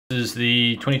This is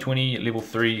the 2020 Level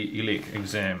 3 ELEC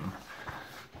exam.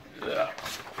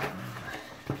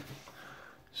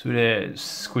 So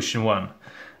there's question 1.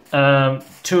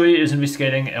 Tui is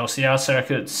investigating LCR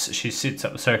circuits. She sets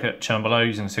up the circuit shown below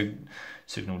using a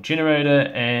signal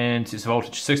generator and sets the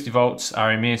voltage 60 volts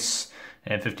RMS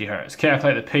and 50 Hz.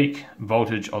 Calculate the peak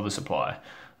voltage of the supply.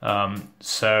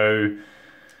 So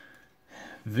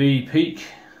V peak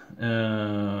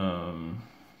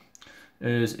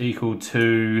is equal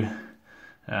to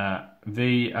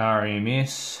V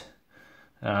RMS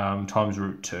times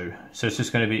root 2. So it's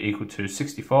just going to be equal to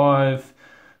 65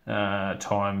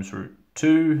 times root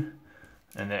 2,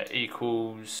 and that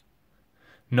equals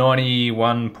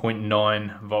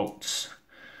 91.9 volts.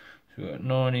 So we've got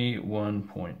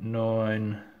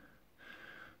 91.9,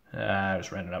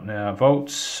 just round it up now,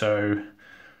 volts. So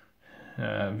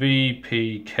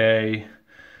VPK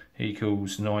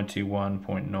equals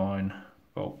 91.9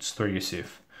 volts,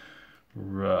 3SF.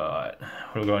 Right,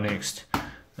 what do we got next?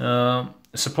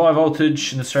 Supply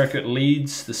voltage in the circuit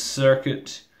leads the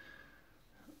circuit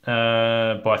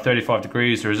by 35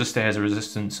 degrees. The resistor has a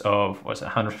resistance of,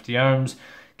 150 ohms.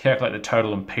 Calculate the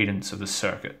total impedance of the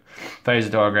circuit. Phasor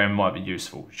diagram might be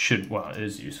useful. It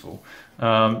is useful.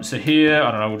 So here,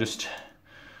 I don't know, we'll just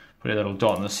put a little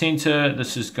dot in the center.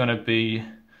 This is going to be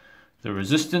the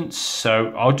resistance.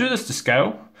 So I'll do this to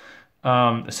scale.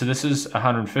 So this is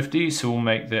 150, so we'll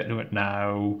make that,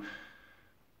 we'll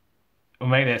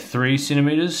make that 3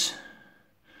 centimeters.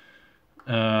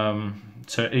 So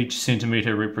each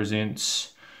centimeter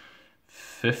represents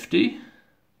 50.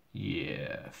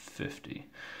 Yeah, 50.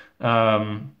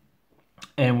 And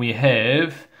we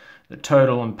have the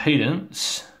total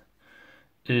impedance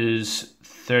is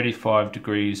 35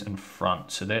 degrees in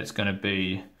front. So that's going to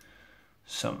be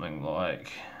something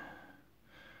like,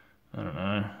 I don't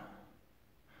know,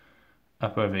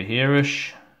 up over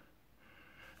here-ish.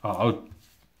 I'll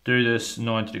do this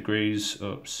 90 degrees,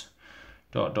 oops,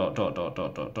 dot, and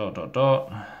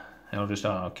I'll just,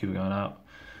 I'll keep it going up,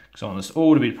 because I want this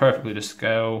all to be perfectly to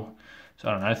scale. So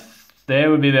I don't know, there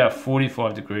would be about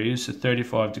 45 degrees, so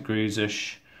 35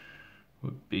 degrees-ish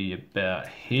would be about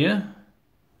here.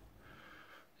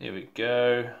 There we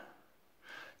go.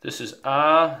 This is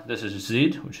R, this is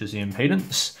Z, which is the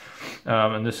impedance,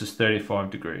 and this is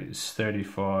 35 degrees,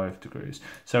 35 degrees.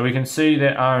 So we can see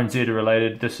that R and Z are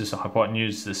related. This is the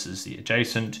hypotenuse, this is the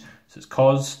adjacent, this is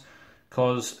cos.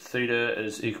 Cos theta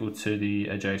is equal to the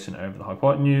adjacent over the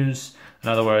hypotenuse. In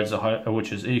other words,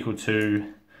 which is equal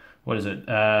to, what is it,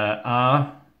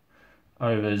 R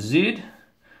over Z.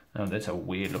 That's a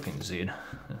weird looking Z.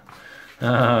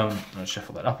 I'll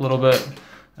shuffle that up a little bit.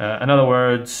 In other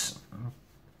words,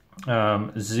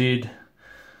 Z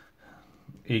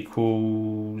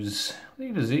equals, I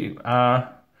think it is Z,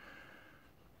 R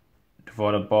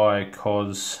divided by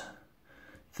cos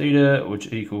theta,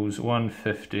 which equals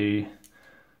 150,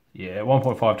 yeah,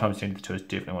 1.5 times 10 to the 2 is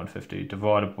definitely 150,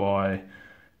 divided by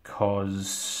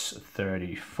cos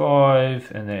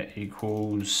 35, and that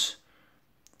equals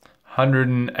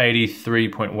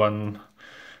 183.1,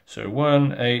 so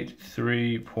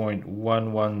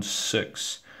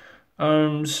 183.116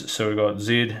 ohms. So we've got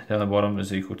Z down the bottom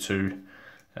is equal to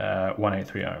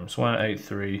 183 ohms.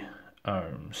 183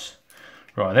 ohms.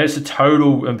 Right, that's the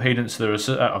total impedance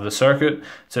of the circuit.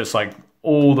 So it's like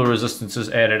all the resistances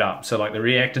added up. So like the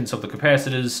reactance of the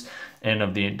capacitors and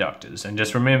of the inductors. And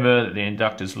just remember that the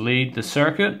inductors lead the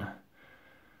circuit.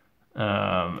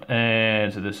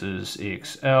 And so this is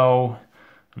XL.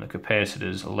 And the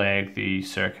capacitors lag the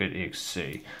circuit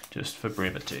XC, just for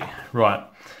brevity. Right.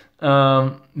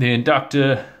 The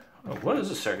inductor, what is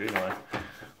this circuit anyway?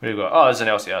 What do you got? Oh, it's an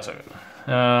LCR circuit.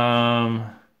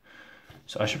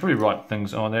 So I should probably write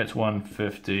things on. That's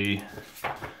 150.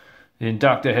 The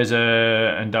inductor has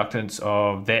a inductance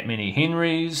of that many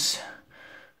henries.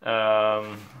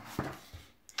 Calculate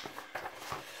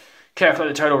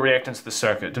the total reactance of the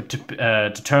circuit.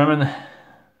 Determine,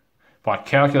 by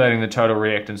calculating the total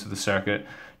reactance of the circuit,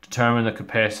 determine the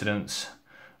capacitance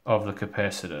of the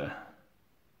capacitor.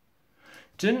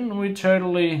 Didn't we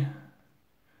totally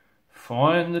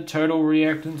find the total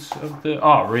reactance of the,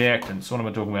 reactance, what am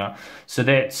I talking about? So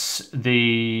that's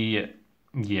the,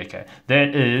 yeah, okay,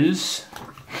 that is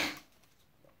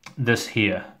this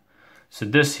here. So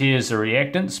this here is the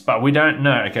reactance, but we don't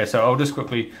know. Okay, so I'll just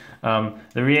quickly, the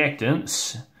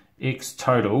reactance, X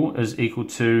total, is equal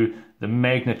to the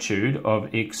magnitude of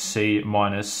XC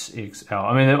minus XL.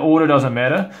 I mean, the order doesn't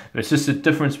matter. It's just the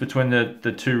difference between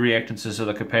the two reactances of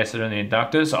the capacitor and the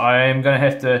inductor. So I am going to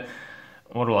have to,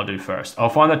 what do I do first? I'll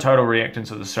find the total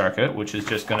reactance of the circuit, which is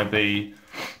just going to be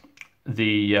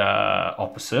the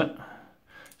opposite.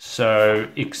 So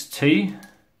xt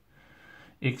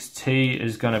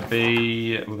is going to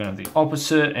be, we're going to have the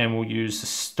opposite, and we'll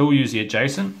still use the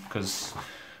adjacent, because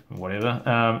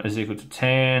whatever, is equal to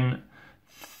tan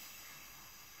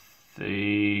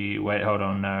wait, hold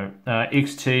on, no.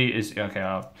 Xt is, okay,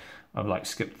 I've like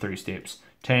skipped 3 steps.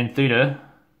 Tan theta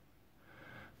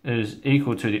is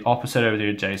equal to the opposite over the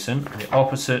adjacent. The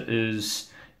opposite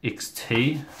is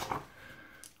xt,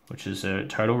 which is a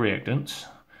total reactance,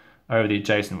 over the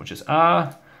adjacent, which is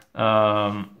R.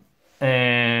 And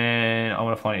I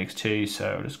want to find xt,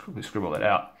 so I'll just quickly scribble that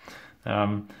out.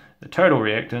 The total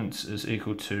reactance is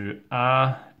equal to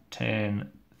R tan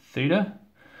theta,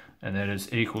 and that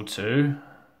is equal to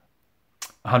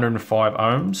 105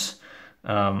 ohms.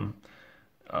 I'll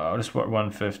just put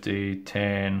 150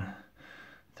 tan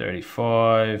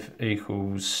 35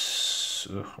 equals,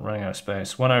 running out of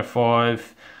space,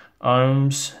 105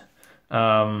 ohms.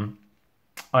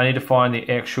 I need to find the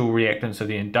actual reactance of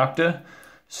the inductor.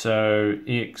 So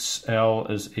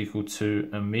XL is equal to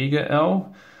omega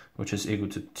L, which is equal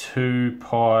to 2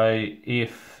 pi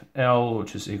FL,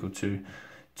 which is equal to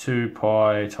 2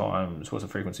 pi times, what's the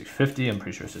frequency? 50, I'm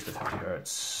pretty sure it's just a 50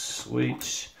 hertz.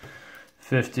 Sweet.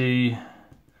 50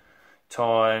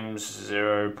 times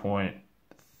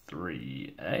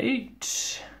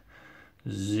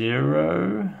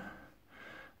 0.380.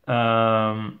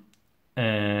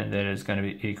 And that is going to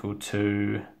be equal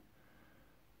to,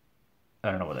 I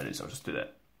don't know what that is, I'll just do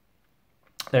that.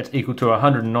 That's equal to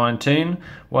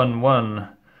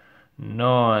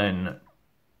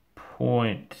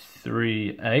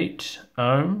 119.38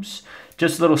 ohms.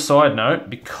 Just a little side note,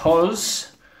 because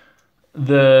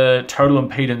the total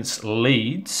impedance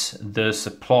leads the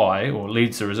supply, or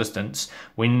leads the resistance,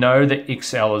 we know that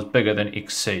XL is bigger than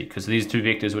XC, because these two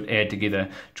vectors would add together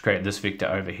to create this vector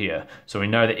over here. So we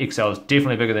know that XL is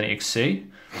definitely bigger than XC,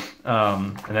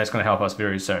 and that's going to help us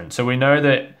very soon. So we know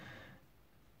that,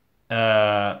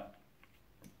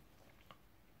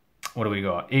 what do we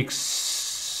got?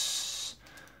 X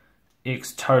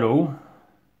total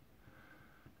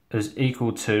is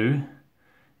equal to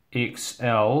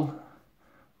XL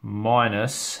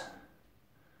minus,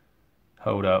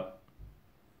 hold up,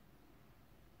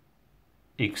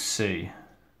 XC.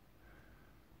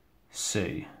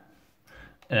 C.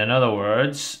 In other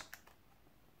words,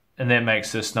 and that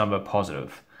makes this number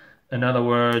positive. In other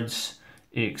words,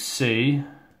 XC,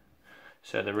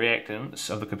 so the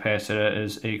reactance of the capacitor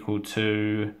is equal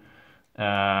to,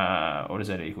 what is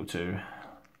that equal to?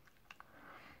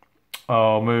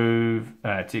 I'll move,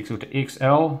 it's equal to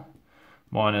XL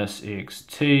minus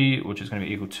XT, which is going to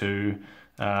be equal to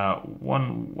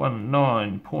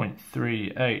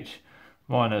 119.38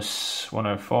 minus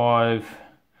 105,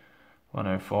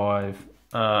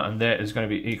 and that is going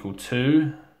to be equal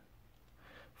to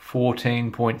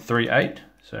 14.38.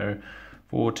 So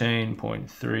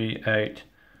 14.38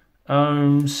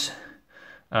 ohms.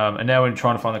 And now we're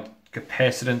trying to find the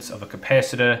capacitance of a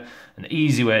capacitor. An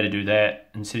easy way to do that,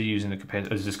 instead of using the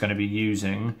capacitor, is just going to be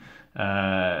using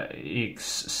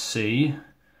XC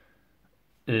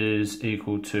is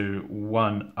equal to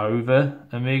 1 over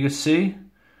omega C.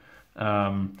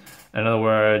 In other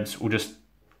words, we'll just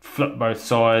flip both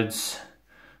sides.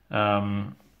 How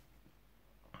am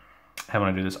I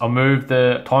going to do this? I'll move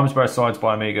the times both sides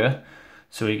by omega,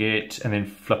 so we get, and then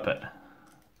flip it.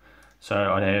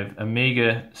 So I'd have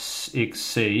omega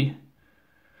XC,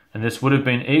 and this would have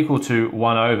been equal to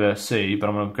 1 over C, but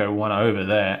I'm going to go 1 over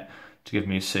that to give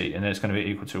me a C, and that's going to be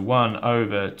equal to 1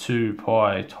 over 2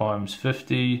 pi times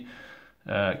 50,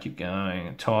 keep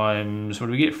going, times, what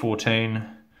do we get?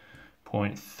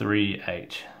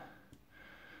 14.38,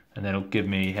 and that'll give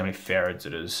me how many farads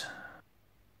it is.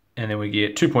 And then we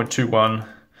get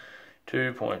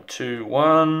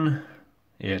 2.21,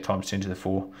 yeah, times 10 to the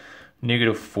 4,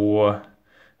 negative 4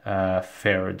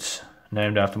 farads,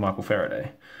 named after Michael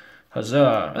Faraday.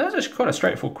 Huzzah! That's actually quite a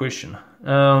straightforward question.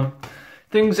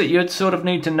 Things that you'd sort of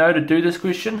need to know to do this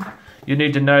question. You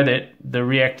need to know that the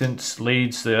reactance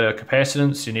leads the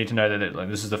capacitance. You need to know that like,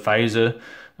 this is the phasor.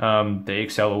 The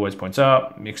XL always points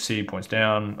up, XC points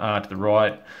down, R to the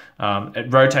right.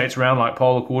 It rotates around like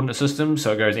polar coordinate systems,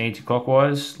 so it goes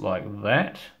anti-clockwise like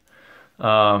that.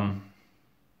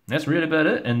 That's really about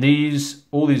it. And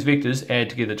all these vectors add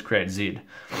together to create Z.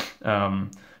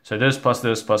 So this plus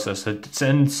this plus this. So it's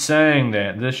in saying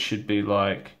that this should be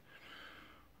like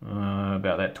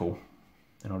about that tall.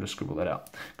 And I'll just scribble that out.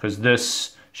 Because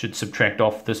this should subtract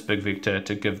off this big vector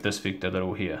to give this vector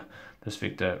little here. This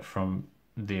vector from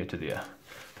there to there.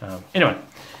 Anyway,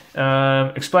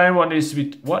 explain what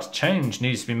change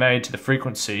needs to be made to the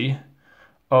frequency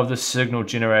of the signal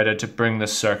generator to bring the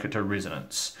circuit to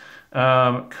resonance.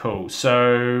 Cool.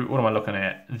 So what am I looking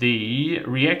at? The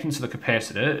reactance of the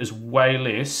capacitor is way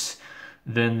less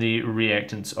than the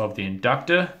reactance of the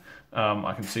inductor.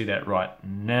 I can see that right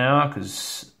now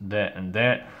because that and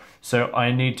that. So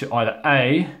I need to either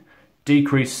A,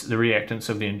 decrease the reactance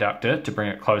of the inductor to bring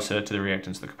it closer to the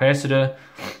reactance of the capacitor,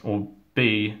 or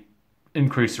B,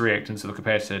 increase the reactance of the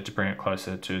capacitor to bring it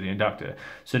closer to the inductor.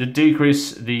 So to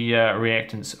decrease the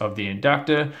reactance of the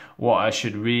inductor, what I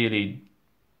should really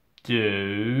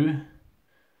do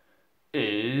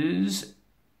is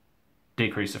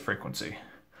decrease the frequency.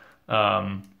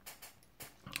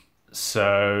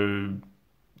 So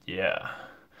yeah.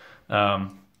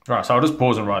 Right, so I'll just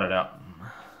pause and write it out.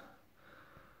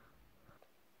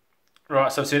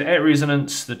 Right, so I've said at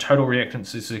resonance, the total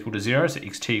reactance is equal to 0, so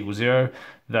xt equals 0.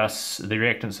 Thus, the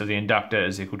reactance of the inductor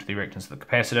is equal to the reactance of the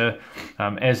capacitor.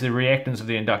 As the reactance of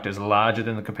the inductor is larger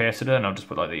than the capacitor, and I'll just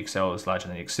put like the XL is larger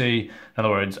than the XC, in other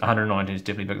words, 119 is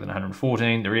definitely bigger than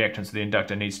 114, the reactance of the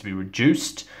inductor needs to be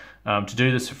reduced. To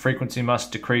do this, frequency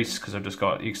must decrease because I've just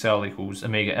got XL equals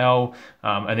omega L.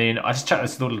 And then I just chucked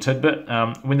this little tidbit.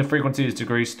 When the frequency is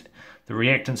decreased, the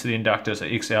reactance of the inductor, so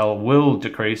XL, will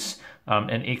decrease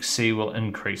and XC will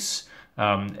increase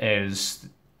as...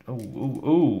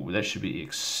 that should be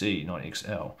XC, not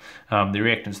XL. The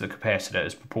reactance of the capacitor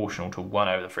is proportional to 1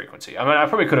 over the frequency. I mean, I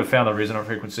probably could have found the resonant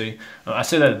frequency. I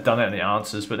said I'd done that in the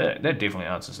answers, but that definitely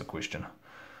answers the question.